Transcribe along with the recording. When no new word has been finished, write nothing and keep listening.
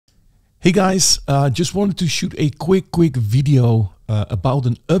Hey guys, just wanted to shoot a quick video about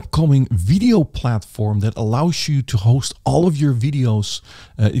an upcoming video platform that allows you to host all of your videos.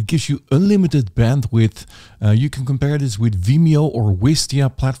 It gives you unlimited bandwidth. You can compare this with Vimeo or Wistia,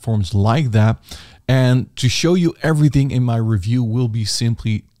 platforms like that. And to show you everything in my review will be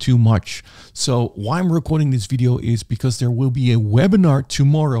simply too much. So why I'm recording this video is because there will be a webinar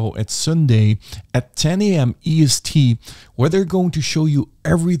tomorrow at Sunday at 10 a.m. EST, where they're going to show you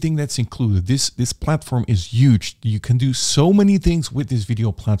everything that's included. This platform is huge. You can do so many things with this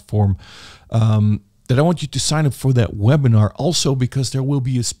video platform. That I want you to sign up for that webinar, also because there will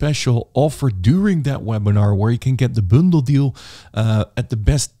be a special offer during that webinar where you can get the bundle deal at the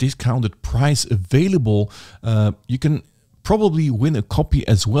best discounted price available. You can probably win a copy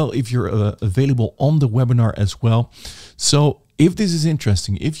as well if you're available on the webinar as well. So if this is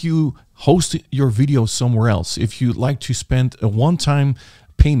interesting, if you host your video somewhere else, if you'd like to spend a one-time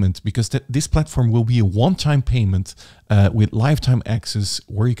payment, because this platform will be a one-time payment with lifetime access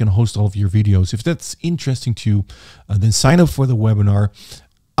where you can host all of your videos. If that's interesting to you, then sign up for the webinar.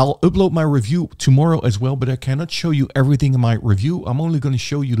 I'll upload my review tomorrow as well, but I cannot show you everything in my review. I'm only going to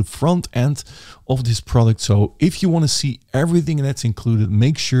show you the front end of this product. So if you want to see everything that's included,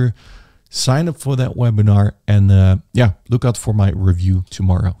 make sure sign up for that webinar, and yeah, look out for my review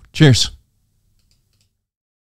tomorrow. Cheers.